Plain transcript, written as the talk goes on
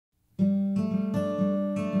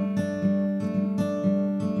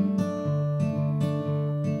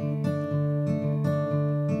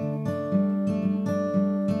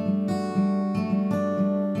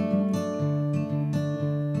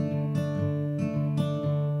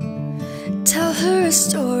Tell her a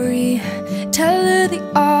story, tell her the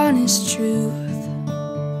honest truth.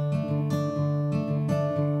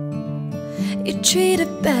 You treat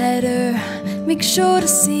her better, make sure to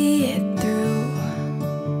see it through.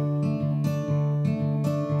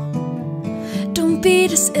 Don't be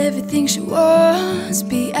just everything she wants,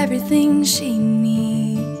 be everything she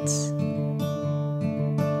needs.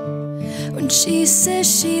 When she says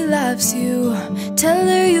she loves you, tell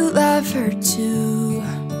her you love her too.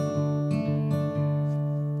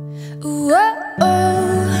 Ooh, oh, oh.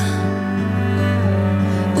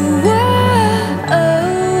 Ooh, oh, oh,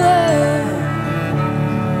 oh.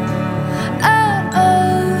 Oh,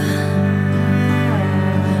 oh.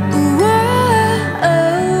 Ooh, oh,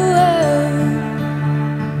 oh.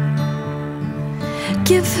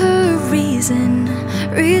 Give her a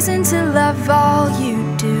reason to love all you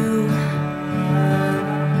do.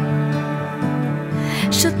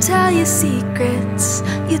 She'll tell you secrets,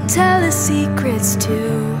 you tell her secrets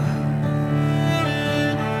too.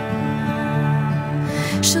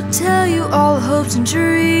 She'll tell you all hopes and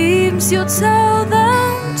dreams, you'll tell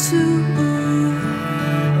them too.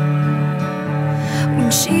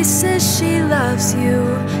 When she says she loves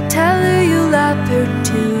you, tell her you love her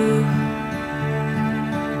too.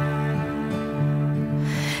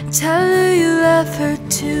 Tell her you love her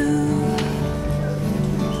too.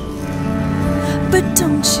 But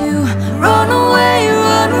don't you run away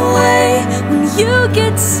when you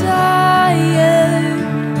get tired.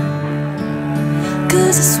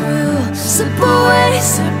 'Cause this will slip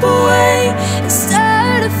away and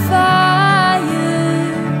start a fire.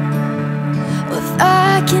 Well,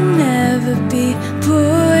 that can never be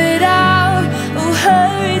put out. Oh,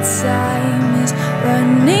 hurry, time is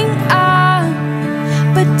running out.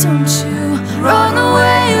 But don't you run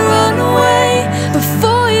away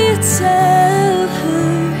before you tell her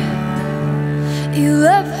you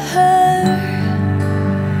love her.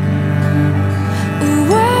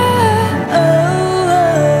 Ooh, oh, oh,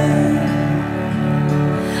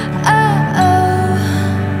 oh, oh.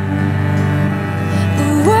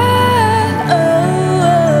 Ooh, oh,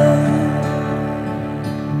 oh.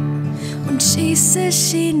 When she says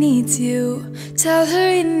she needs you, tell her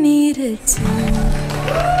you need her too.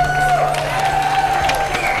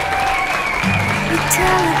 You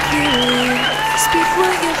tell her clearly, speak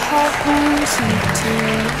what your heart wants you to.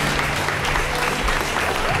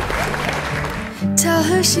 Tell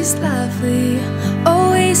her she's lovely,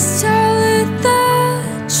 always tell her the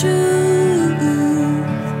truth.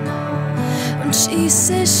 When she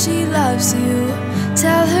says she loves you,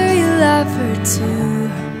 tell her you love her too.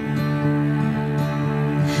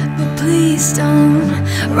 But please don't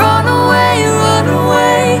run away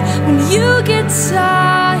when you get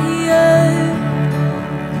tired.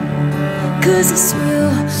 'Cause this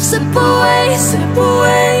will slip away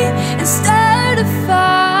and start a fire.